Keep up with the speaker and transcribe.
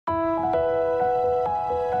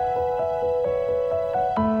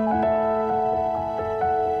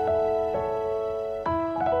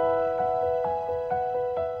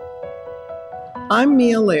I'm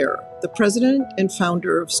Lehrer, the president and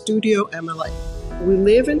founder of Studio-MLA. We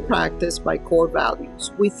live and practice by core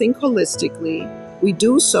values. We think holistically. We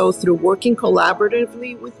do so through working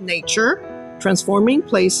collaboratively with nature, transforming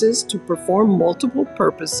places to perform multiple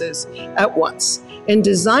purposes at once, and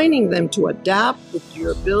designing them to adapt with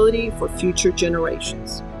durability for future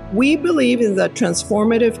generations. We believe in the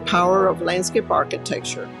transformative power of landscape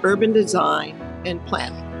architecture, urban design, and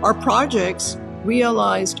planning. Our projects,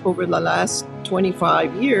 realized over the last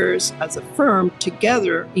 25 years as a firm,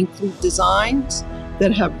 together include designs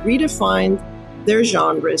that have redefined their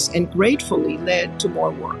genres and gratefully led to more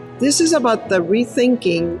work. This is about the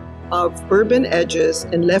rethinking of urban edges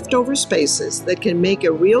and leftover spaces that can make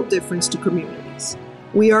a real difference to communities.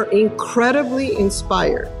 We are incredibly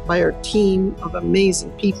inspired by our team of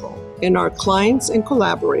amazing people and our clients and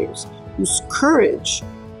collaborators whose courage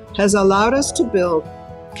has allowed us to build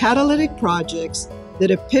catalytic projects that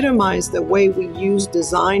epitomize the way we use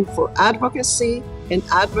design for advocacy and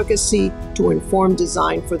advocacy to inform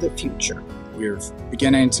design for the future. We're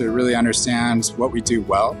beginning to really understand what we do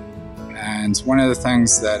well. And one of the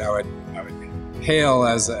things that I would hail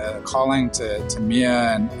as a calling to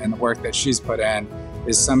Mia and the work that she's put in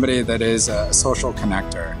is somebody that is a social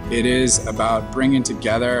connector. It is about bringing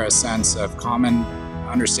together a sense of common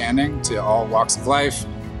understanding to all walks of life,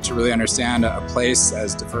 to really understand a place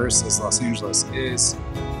as diverse as Los Angeles is,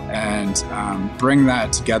 and bring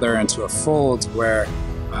that together into a fold where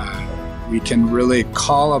we can really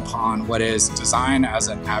call upon what is design as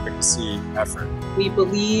an advocacy effort. We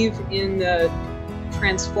believe in the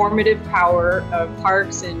transformative power of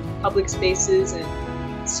parks and public spaces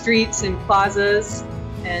and streets and plazas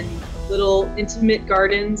and little intimate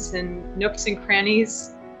gardens and nooks and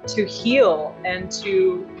crannies to heal and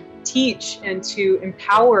to teach and to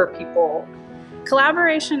empower people.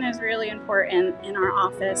 Collaboration is really important in our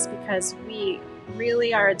office because we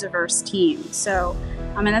really are a diverse team. So,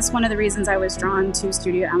 and that's one of the reasons I was drawn to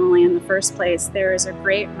Studio-MLA in the first place. There is a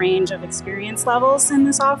great range of experience levels in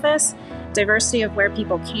this office, diversity of where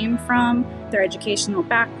people came from, their educational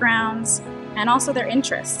backgrounds, and also their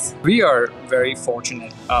interests. We are very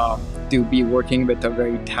fortunate to be working with a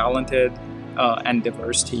very talented and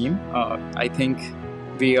diverse team. I think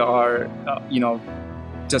we are,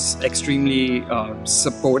 just extremely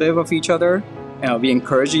supportive of each other. We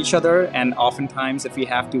encourage each other, and oftentimes, if we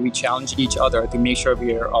have to, we challenge each other to make sure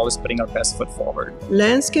we are always putting our best foot forward.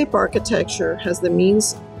 Landscape architecture has the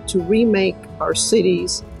means to remake our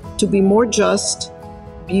cities to be more just,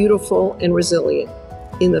 beautiful, and resilient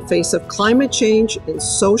in the face of climate change and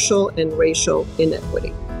social and racial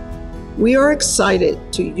inequity. We are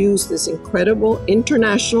excited to use this incredible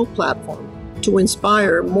international platform to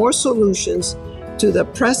inspire more solutions to the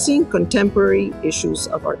pressing contemporary issues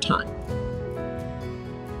of our time.